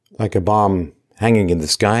Like a bomb hanging in the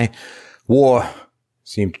sky, war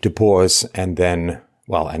seemed to pause, and then,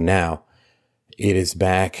 and now it is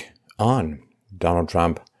back on. Donald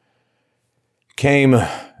Trump came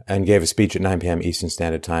and gave a speech at 9 p.m. Eastern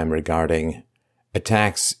Standard Time regarding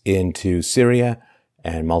attacks into Syria,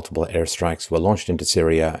 and multiple airstrikes were launched into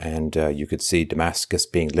Syria, and you could see Damascus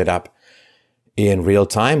being lit up in real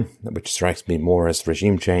time, which strikes me more as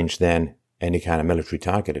regime change than any kind of military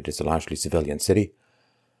target. It is a largely civilian city.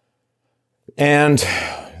 And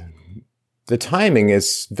the timing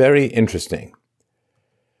is very interesting.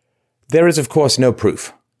 There is, of course, no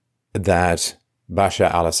proof that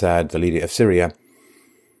Bashar al-Assad, the leader of Syria,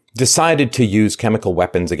 decided to use chemical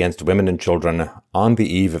weapons against women and children on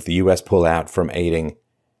the eve of the U.S. pullout from aiding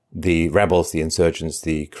the rebels, the insurgents,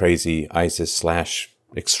 the crazy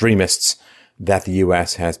ISIS/extremists that the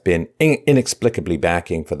U.S. has been inexplicably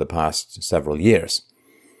backing for the past several years.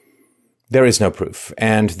 There is no proof.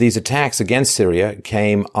 And these attacks against Syria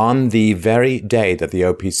came on the very day that the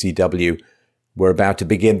OPCW were about to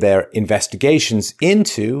begin their investigations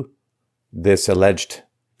into this alleged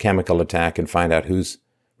chemical attack and find out who's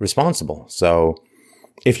responsible. So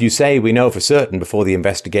if you say we know for certain before the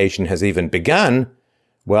investigation has even begun,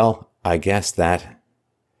 well, I guess that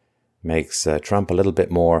makes Trump a little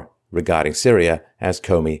bit more regarding Syria as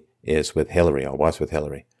Comey is with Hillary, or was with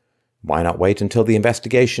Hillary. Why not wait until the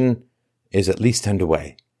investigation is at least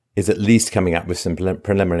underway, is at least coming up with some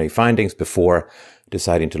preliminary findings before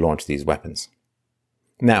deciding to launch these weapons?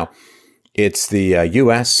 Now, it's the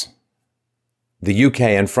US, the UK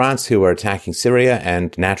and France who are attacking Syria,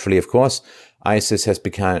 and naturally, of course, ISIS has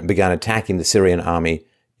begun attacking the Syrian army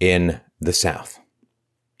in the south.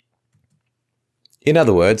 In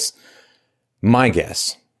other words, my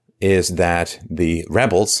guess is that the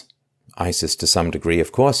rebels, ISIS to some degree,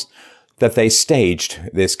 of course, that they staged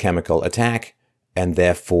this chemical attack, and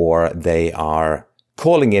therefore they are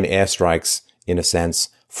calling in airstrikes, in a sense,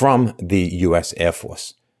 from the U.S. Air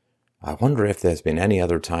Force. I wonder if there's been any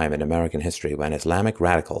other time in American history when Islamic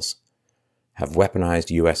radicals have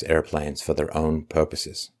weaponized U.S. airplanes for their own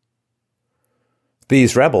purposes.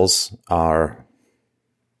 These rebels are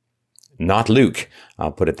not Luke,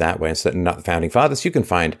 I'll put it that way, and certainly not the Founding Fathers. You can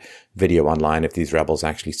find video online of these rebels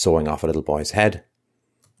actually sawing off a little boy's head,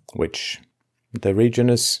 which the region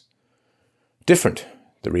is different.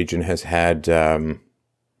 The region has had a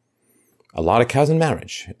lot of cousin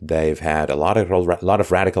marriage. They've had a lot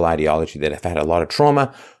of radical ideology. They've had a lot of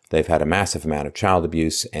trauma. They've had a massive amount of child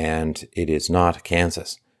abuse, and it is not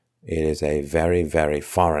Kansas. It is a very, very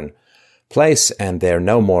foreign place, and they're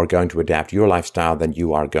no more going to adapt your lifestyle than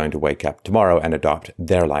you are going to wake up tomorrow and adopt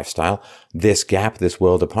their lifestyle. This gap, this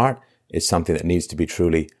world apart, is something that needs to be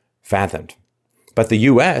truly fathomed. But the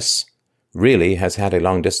U.S. really has had a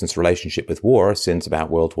long-distance relationship with war since about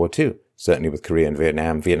World War II. Certainly with Korea and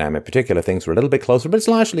Vietnam in particular, things were a little bit closer, but it's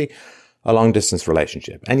largely a long-distance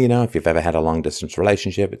relationship. And if you've ever had a long-distance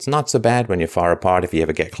relationship, it's not so bad when you're far apart. If you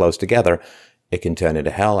ever get close together, it can turn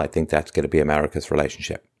into hell. I think that's going to be America's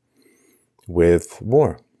relationship with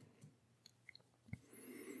war.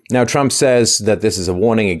 Now, Trump says that this is a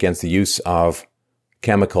warning against the use of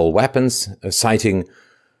chemical weapons, citing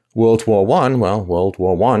World War I. Well, World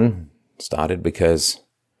War I started because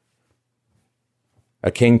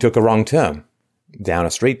a king took a wrong turn down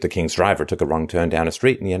a street. The king's driver took a wrong turn down a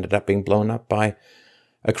street, and he ended up being blown up by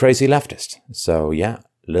a crazy leftist. So, yeah,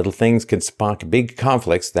 little things can spark big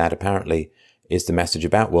conflicts. That apparently is the message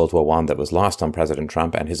about World War I that was lost on President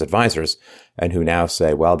Trump and his advisors, and who now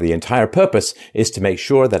say, well, the entire purpose is to make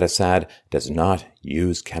sure that Assad does not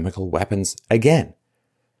use chemical weapons again.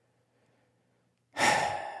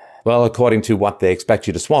 Well, according to what they expect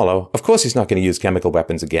you to swallow, of course he's not going to use chemical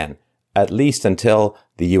weapons again, at least until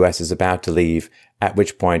the U.S. is about to leave, at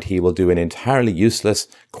which point he will do an entirely useless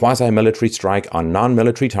quasi-military strike on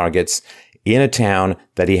non-military targets in a town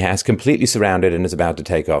that he has completely surrounded and is about to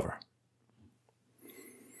take over.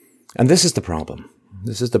 And this is the problem.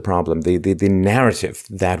 This is the problem. The narrative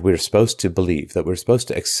that we're supposed to believe, that we're supposed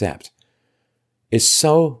to accept, is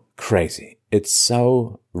so crazy. It's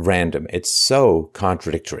so random. It's so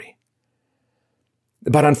contradictory.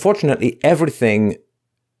 But unfortunately, everything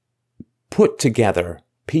put together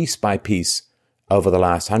piece by piece over the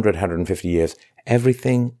last 150 years,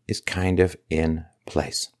 everything is kind of in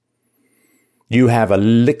place. You have a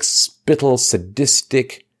lick-spittle,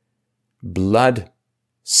 sadistic,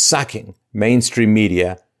 blood-sucking mainstream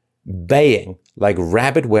media baying like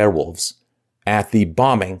rabid werewolves at the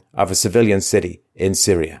bombing of a civilian city in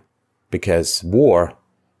Syria, because war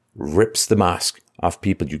rips the mask off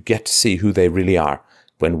people. You get to see who they really are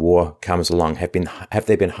when war comes along. Have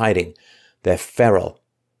they been hiding their feral,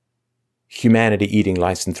 humanity eating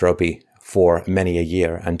lycanthropy for many a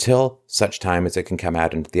year until such time as it can come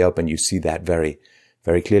out into the open. You see that very,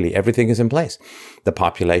 very clearly. Everything is in place. The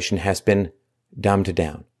population has been dumbed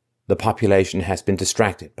down. The population has been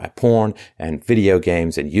distracted by porn and video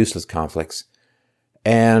games and useless conflicts.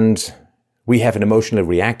 And we have an emotionally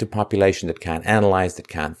reactive population that can't analyze, that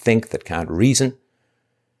can't think, that can't reason,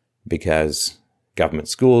 because government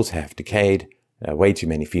schools have decayed. Way too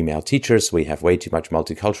many female teachers. We have way too much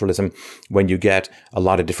multiculturalism. When you get a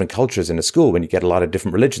lot of different cultures in a school, when you get a lot of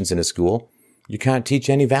different religions in a school, you can't teach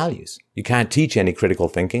any values. You can't teach any critical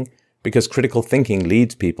thinking, because critical thinking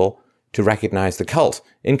leads people to recognize the cult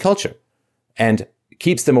in culture and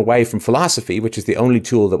keeps them away from philosophy, which is the only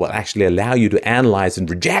tool that will actually allow you to analyze and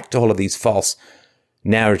reject all of these false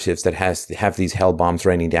narratives that have these hell bombs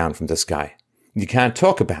raining down from the sky. You can't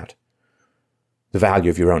talk about the value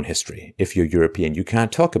of your own history if you're European. You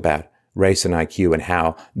can't talk about race and IQ and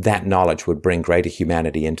how that knowledge would bring greater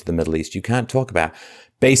humanity into the Middle East. You can't talk about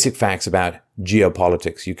basic facts about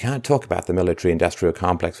geopolitics. You can't talk about the military-industrial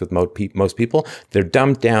complex with most people. They're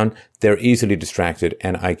dumbed down, they're easily distracted,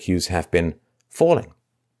 and IQs have been falling.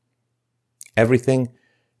 Everything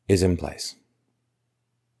is in place.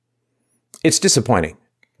 It's disappointing.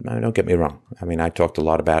 Don't get me wrong. I mean, I talked a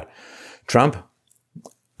lot about Trump.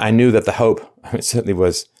 I knew that the hope certainly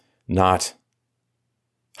was not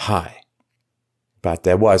high, but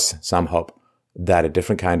there was some hope that a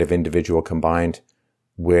different kind of individual combined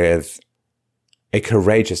with a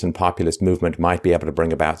courageous and populist movement might be able to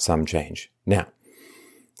bring about some change. Now,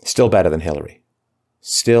 still better than Hillary.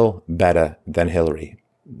 Still better than Hillary.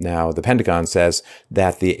 Now, the Pentagon says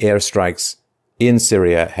that the airstrikes in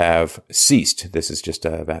Syria have ceased. This is just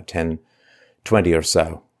about 10:20 or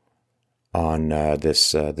so on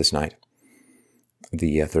this night,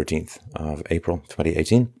 the 13th of April,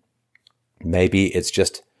 2018. Maybe it's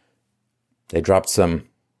just they dropped some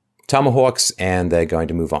tomahawks and they're going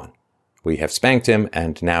to move on. We have spanked him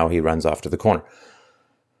and now he runs off to the corner.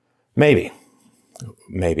 Maybe.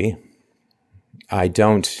 I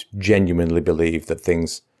don't genuinely believe that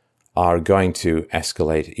things are going to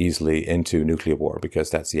escalate easily into nuclear war, because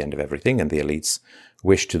that's the end of everything, and the elites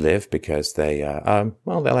wish to live because they're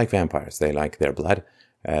like vampires. They like their blood.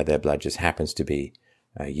 Their blood just happens to be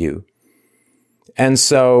you. And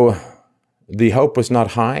so the hope was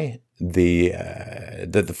not high. The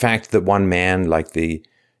fact that one man, like the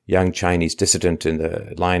young Chinese dissident in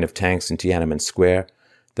the line of tanks in Tiananmen Square,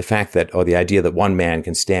 the idea that one man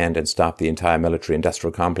can stand and stop the entire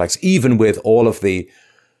military-industrial complex, even with all of the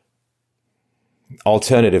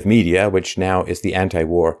alternative media, which now is the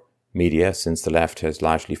anti-war media, since the left has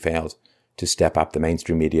largely failed to step up. The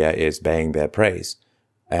mainstream media is baying their praise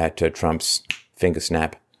at Trump's finger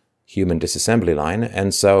snap human disassembly line.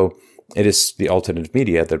 And so it is the alternative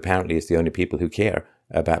media that apparently is the only people who care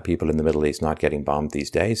about people in the Middle East not getting bombed these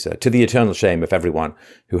days, to the eternal shame of everyone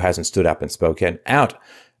who hasn't stood up and spoken out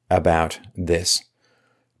about this.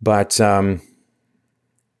 But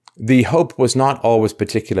the hope was not always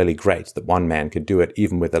particularly great that one man could do it,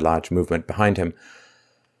 even with a large movement behind him.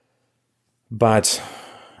 But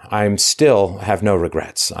I still have no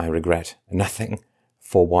regrets. I regret nothing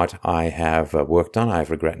for what I have worked on. I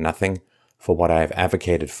regret nothing for what I have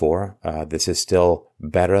advocated for. This is still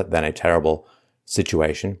better than a terrible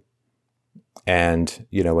situation. And,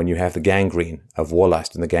 when you have the gangrene of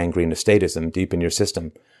warlust and the gangrene of statism deep in your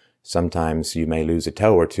system, sometimes you may lose a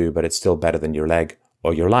toe or two, but it's still better than your leg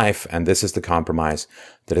or your life. And this is the compromise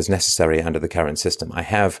that is necessary under the current system. I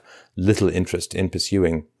have little interest in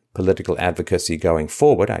pursuing political advocacy going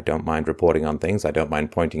forward. I don't mind reporting on things. I don't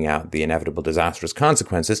mind pointing out the inevitable disastrous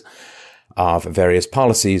consequences of various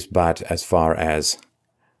policies. But as far as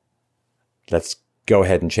let's go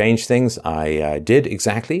ahead and change things, I did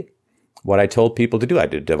exactly what I told people to do. I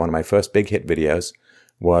did one of my first big hit videos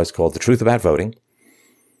was called The Truth About Voting.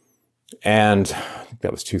 And I think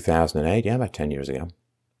that was 2008, about 10 years ago.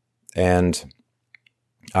 And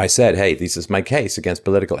I said, hey, this is my case against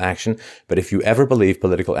political action, but if you ever believe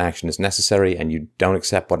political action is necessary and you don't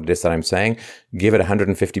accept what it is that I'm saying, give it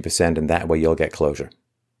 150%, and that way you'll get closure.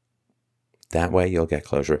 That way you'll get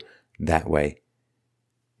closure. That way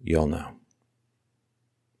you'll know.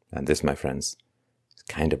 And this, my friends, is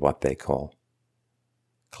kind of what they call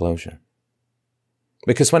closure.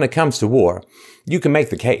 Because when it comes to war, you can make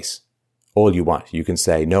the case all you want. You can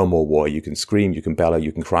say no more war. You can scream, you can bellow,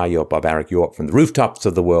 you can cry your barbaric York from the rooftops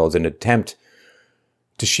of the world in an attempt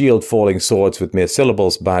to shield falling swords with mere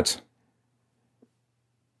syllables, but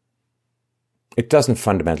it doesn't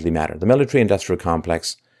fundamentally matter. The military-industrial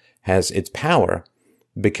complex has its power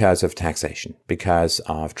because of taxation, because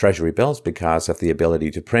of treasury bills, because of the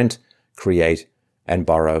ability to print create and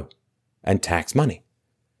borrow and tax money.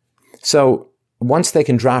 So once they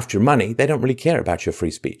can draft your money, they don't really care about your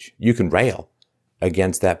free speech. You can rail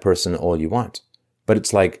against that person all you want, but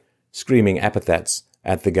it's like screaming epithets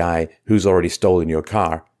at the guy who's already stolen your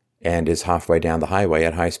car and is halfway down the highway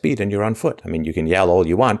at high speed and you're on foot. I mean, you can yell all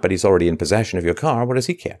you want, but he's already in possession of your car. What does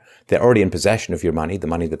he care? They're already in possession of your money, the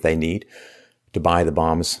money that they need to buy the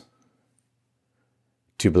bombs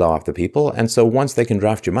to blow up the people. And so once they can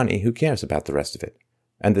draft your money, who cares about the rest of it?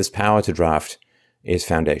 And this power to draft is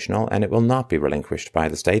foundational, and it will not be relinquished by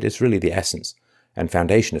the state. It's really the essence and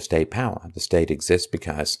foundation of state power. The state exists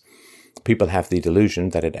because people have the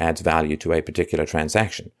delusion that it adds value to a particular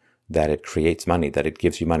transaction, that it creates money, that it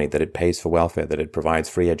gives you money, that it pays for welfare, that it provides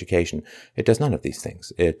free education. It does none of these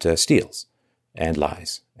things. It steals and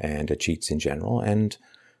lies and cheats in general, and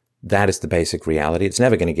that is the basic reality. It's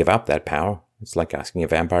never going to give up that power. It's like asking a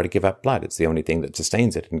vampire to give up blood. It's the only thing that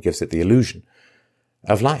sustains it and gives it the illusion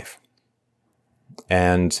of life.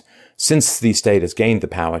 And since the state has gained the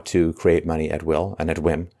power to create money at will and at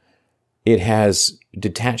whim, it has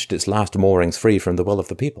detached its last moorings free from the will of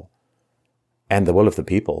the people. And the will of the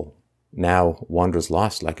people now wanders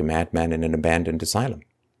lost like a madman in an abandoned asylum,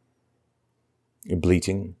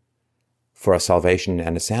 bleating for a salvation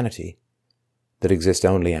and a sanity that exist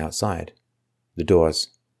only outside the doors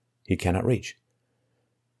he cannot reach.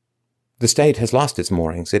 The state has lost its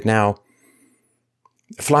moorings. It now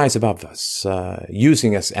flies above us,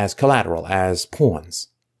 using us as collateral, as pawns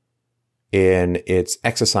in its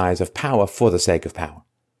exercise of power for the sake of power,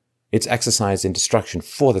 its exercise in destruction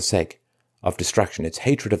for the sake of destruction, its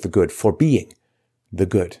hatred of the good for being the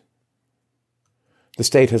good. The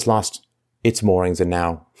state has lost its moorings and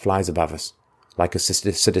now flies above us like a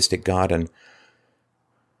sadistic god. And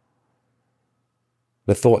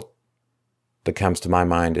the thought that comes to my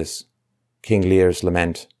mind is King Lear's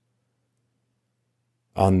lament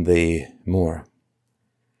on the moor.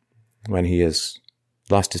 When he has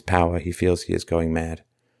lost his power, he feels he is going mad,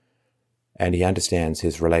 and he understands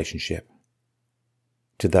his relationship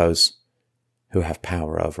to those who have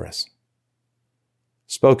power over us.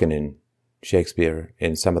 Spoken in Shakespeare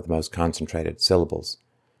in some of the most concentrated syllables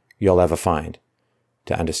you'll ever find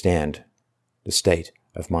to understand the state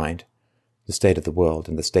of mind, the state of the world,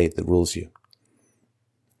 and the state that rules you.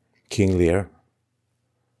 King Lear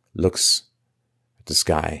looks at the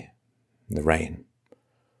sky, the rain,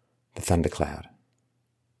 the thundercloud,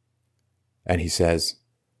 and he says,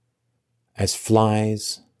 "As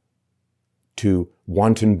flies to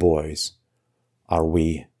wanton boys are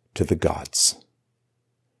we to the gods.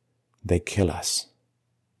 They kill us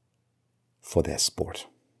for their sport."